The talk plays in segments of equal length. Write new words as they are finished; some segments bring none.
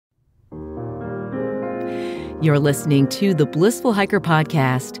You're listening to the Blissful Hiker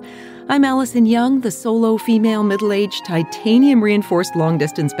Podcast. I'm Allison Young, the solo female middle-aged titanium-reinforced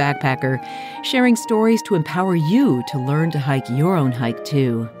long-distance backpacker, sharing stories to empower you to learn to hike your own hike,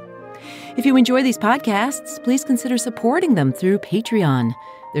 too. If you enjoy these podcasts, please consider supporting them through Patreon.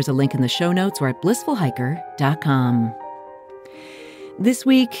 There's a link in the show notes or at blissfulhiker.com. This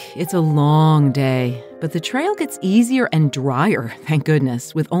week, it's a long day, but the trail gets easier and drier, thank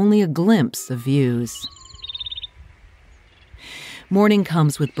goodness, with only a glimpse of views. Morning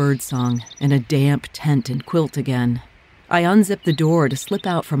comes with birdsong and a damp tent and quilt again. I unzip the door to slip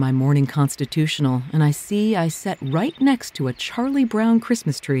out from my morning constitutional, and I see I sat right next to a Charlie Brown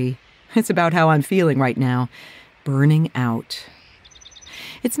Christmas tree. It's about how I'm feeling right now, burning out.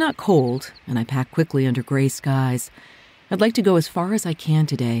 It's not cold, and I pack quickly under gray skies. I'd like to go as far as I can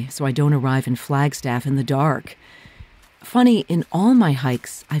today so I don't arrive in Flagstaff in the dark. Funny, in all my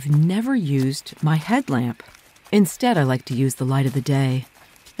hikes, I've never used my headlamp. Instead, I like to use the light of the day.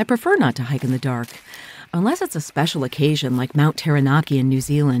 I prefer not to hike in the dark, unless it's a special occasion like Mount Taranaki in New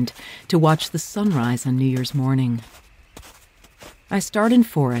Zealand, to watch the sunrise on New Year's morning. I start in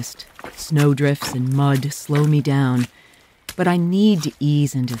forest. Snowdrifts and mud slow me down, but I need to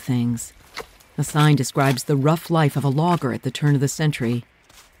ease into things. A sign describes the rough life of a logger at the turn of the century.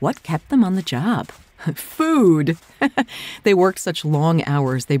 What kept them on the job? Food! They worked such long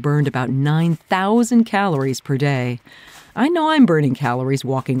hours they burned about 9,000 calories per day. I know I'm burning calories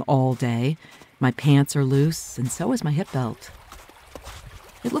walking all day. My pants are loose, and so is my hip belt.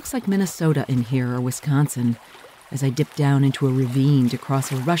 It looks like Minnesota in here or Wisconsin, as I dip down into a ravine to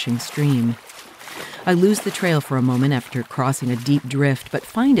cross a rushing stream. I lose the trail for a moment after crossing a deep drift, but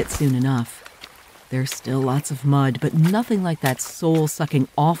find it soon enough. There's still lots of mud, but nothing like that soul-sucking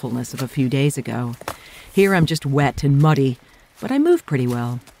awfulness of a few days ago. Here I'm just wet and muddy, but I move pretty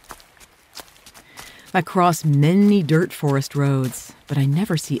well. I cross many dirt forest roads, but I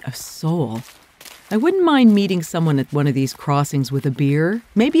never see a soul. I wouldn't mind meeting someone at one of these crossings with a beer,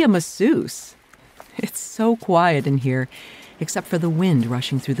 maybe a masseuse. It's so quiet in here, except for the wind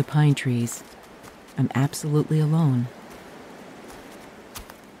rushing through the pine trees. I'm absolutely alone.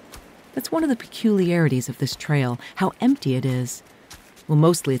 That's one of the peculiarities of this trail, how empty it is. Well,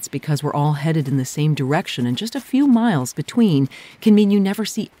 mostly it's because we're all headed in the same direction, and just a few miles between can mean you never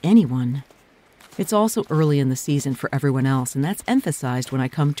see anyone. It's also early in the season for everyone else, and that's emphasized when I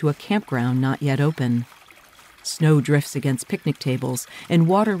come to a campground not yet open. Snow drifts against picnic tables, and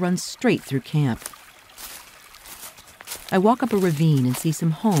water runs straight through camp. I walk up a ravine and see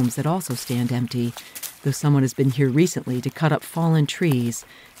some homes that also stand empty, though someone has been here recently to cut up fallen trees,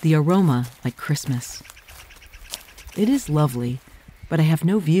 the aroma like Christmas. It is lovely, but I have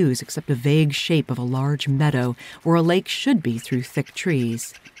no views except a vague shape of a large meadow where a lake should be through thick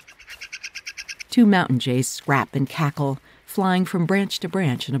trees. 2 mountain jays scrap and cackle, flying from branch to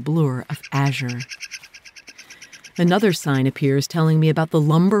branch in a blur of azure. Another sign appears telling me about the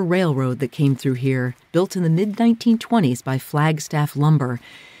lumber railroad that came through here, built in the mid-1920s by Flagstaff Lumber,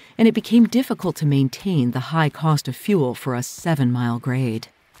 and it became difficult to maintain the high cost of fuel for a 7-mile grade.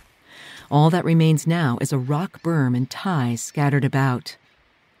 All that remains now is a rock berm and ties scattered about.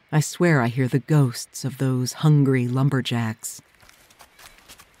 I swear I hear the ghosts of those hungry lumberjacks.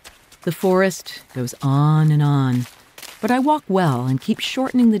 The forest goes on, but I walk well and keep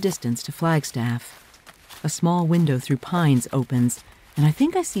shortening the distance to Flagstaff. A small window through pines opens, and I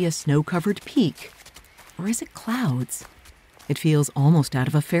think I see a snow-covered peak. Or is it clouds? It feels almost out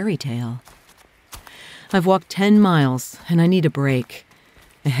of a fairy tale. I've walked 10 miles, and I need a break.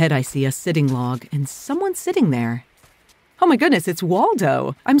 Ahead I see a sitting log, and someone sitting there. Oh my goodness, it's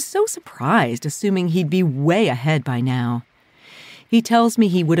Waldo! I'm so surprised, assuming he'd be way ahead by now. He tells me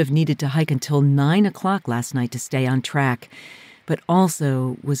he would have needed to hike until 9 o'clock last night to stay on track, but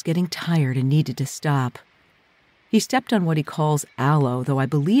also was getting tired and needed to stop. He stepped on what he calls aloe, though I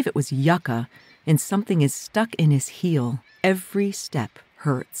believe it was yucca, and something is stuck in his heel. Every step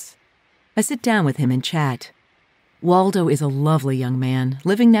hurts. I sit down with him and chat. Waldo is a lovely young man,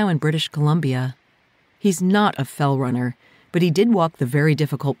 living now in British Columbia. He's not a fell runner, but he did walk the very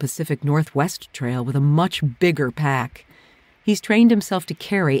difficult Pacific Northwest Trail with a much bigger pack. He's trained himself to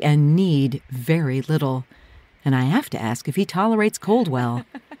carry and need very little. And I have to ask if he tolerates cold well.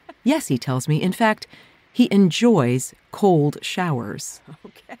 Yes, he tells me. In fact, he enjoys cold showers.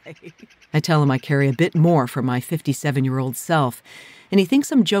 Okay. I tell him I carry a bit more for my 57-year-old self, and he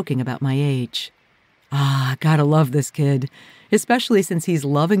thinks I'm joking about my age. Gotta love this kid, especially since he's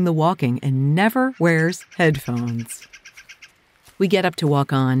loving the walking and never wears headphones. We get up to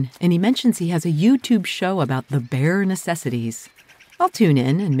walk on, and he mentions he has a YouTube show about the bare necessities. I'll tune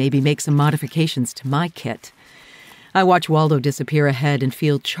in and maybe make some modifications to my kit. I watch Waldo disappear ahead and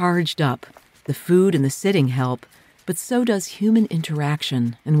feel charged up. The food and the sitting help, but so does human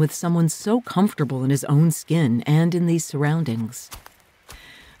interaction, and with someone so comfortable in his own skin and in these surroundings.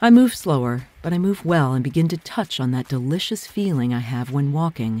 I move slower, but I move well and begin to touch on that delicious feeling I have when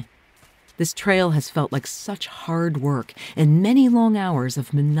walking. This trail has felt like such hard work and many long hours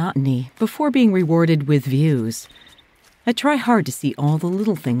of monotony before being rewarded with views. I try hard to see all the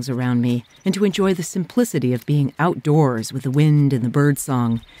little things around me and to enjoy the simplicity of being outdoors with the wind and the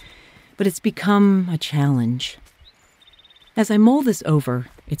birdsong, but it's become a challenge. As I mull this over,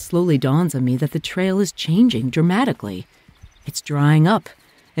 it slowly dawns on me that the trail is changing dramatically. It's drying up,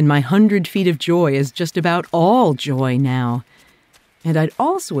 and my 100 feet of joy is just about all joy now. And I'd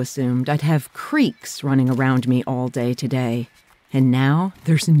also assumed I'd have creeks running around me all day today, and now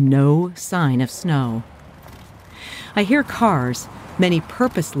there's no sign of snow. I hear cars, many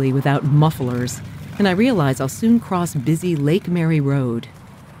purposely without mufflers, and I realize I'll soon cross busy Lake Mary Road.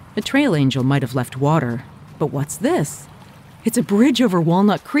 A trail angel might have left water, but what's this? It's a bridge over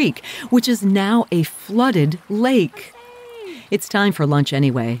Walnut Creek, which is now a flooded lake. It's time for lunch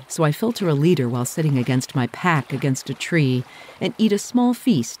anyway, so I filter a liter while sitting against my pack against a tree and eat a small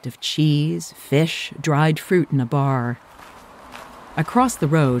feast of cheese, fish, dried fruit in a bar. I cross the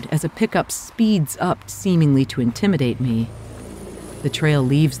road as a pickup speeds up seemingly to intimidate me. The trail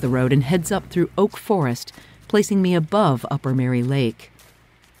leaves the road and heads up through oak forest, placing me above Upper Mary Lake.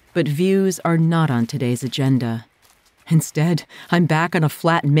 But views are not on today's agenda. Instead, I'm back on a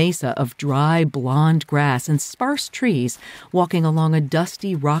flat mesa of dry, blonde grass and sparse trees, walking along a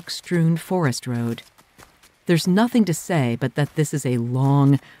dusty, rock-strewn forest road. There's nothing to say but that this is a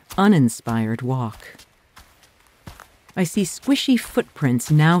long, uninspired walk. I see squishy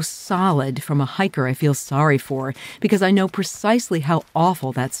footprints now solid from a hiker I feel sorry for because I know precisely how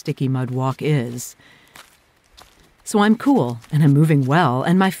awful that sticky mud walk is. So I'm cool, and I'm moving well,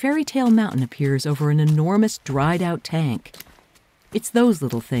 and my fairytale mountain appears over an enormous dried-out tank. It's those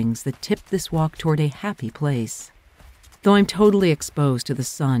little things that tip this walk toward a happy place. Though I'm totally exposed to the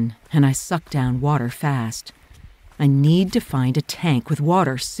sun, and I suck down water fast. I need to find a tank with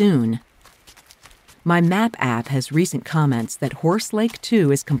water soon. My map app has recent comments that Horse Lake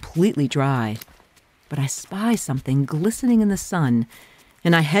 2 is completely dry. But I spy something glistening in the sun,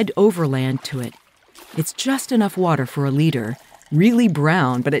 and I head overland to it. It's just enough water for a liter, really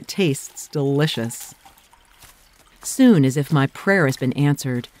brown, but it tastes delicious. Soon, as if my prayer has been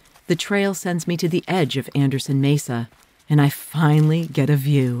answered, the trail sends me to the edge of Anderson Mesa, and I finally get a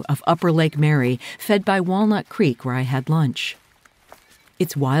view of Upper Lake Mary, fed by Walnut Creek where I had lunch.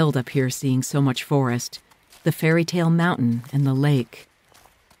 It's wild up here seeing so much forest, the fairytale mountain and the lake.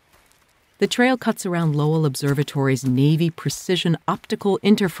 The trail cuts around Lowell Observatory's Navy Precision Optical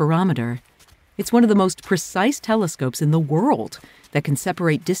Interferometer. It's one of the most precise telescopes in the world that can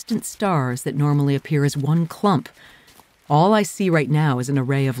separate distant stars that normally appear as one clump. All I see right now is an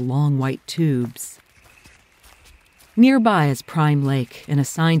array of long white tubes. Nearby is Prime Lake, and a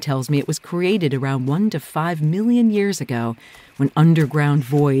sign tells me it was created around 1 to 5 million years ago when underground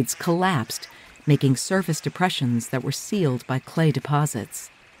voids collapsed, making surface depressions that were sealed by clay deposits.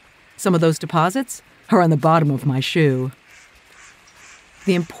 Some of those deposits are on the bottom of my shoe.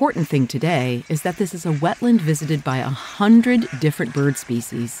 The important thing today is that this is a wetland visited by 100 different bird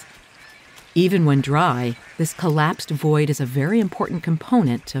species. Even when dry, this collapsed void is a very important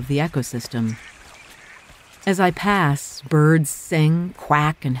component of the ecosystem. As I pass, birds sing,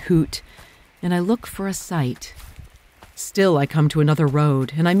 quack, and hoot, and I look for a sight. Still, I come to another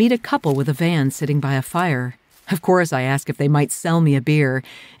road, and I meet a couple with a van sitting by a fire. Of course, I ask if they might sell me a beer,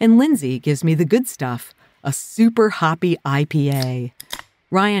 and Lindsay gives me the good stuff, a super hoppy IPA.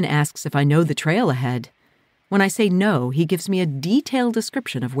 Ryan asks if I know the trail ahead. When I say no, he gives me a detailed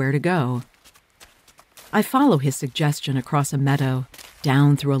description of where to go. I follow his suggestion across a meadow,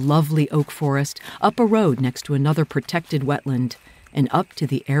 down through a lovely oak forest, up a road next to another protected wetland, and up to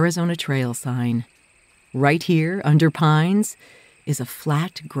the Arizona Trail sign. Right here, under pines, is a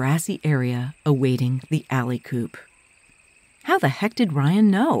flat, grassy area awaiting the alley coop. How the heck did Ryan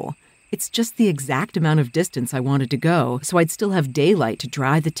know? It's just the exact amount of distance I wanted to go, so I'd still have daylight to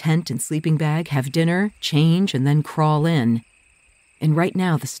dry the tent and sleeping bag, have dinner, change, and then crawl in. And right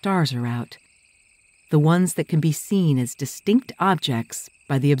now the stars are out. The ones that can be seen as distinct objects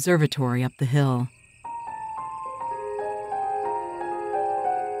by the observatory up the hill.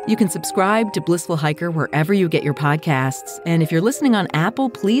 You can subscribe to Blissful Hiker wherever you get your podcasts, and if you're listening on Apple,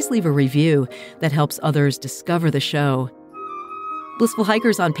 please leave a review that helps others discover the show. Blissful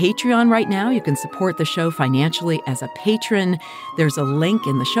Hiker's on Patreon right now. You can support the show financially as a patron. There's a link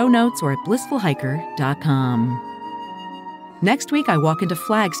in the show notes or at blissfulhiker.com. Next week, I walk into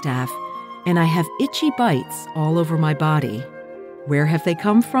Flagstaff, and I have itchy bites all over my body. Where have they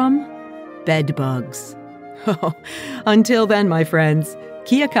come from? Bed bugs. Until then, my friends,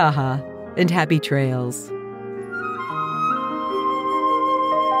 kia kaha and happy trails.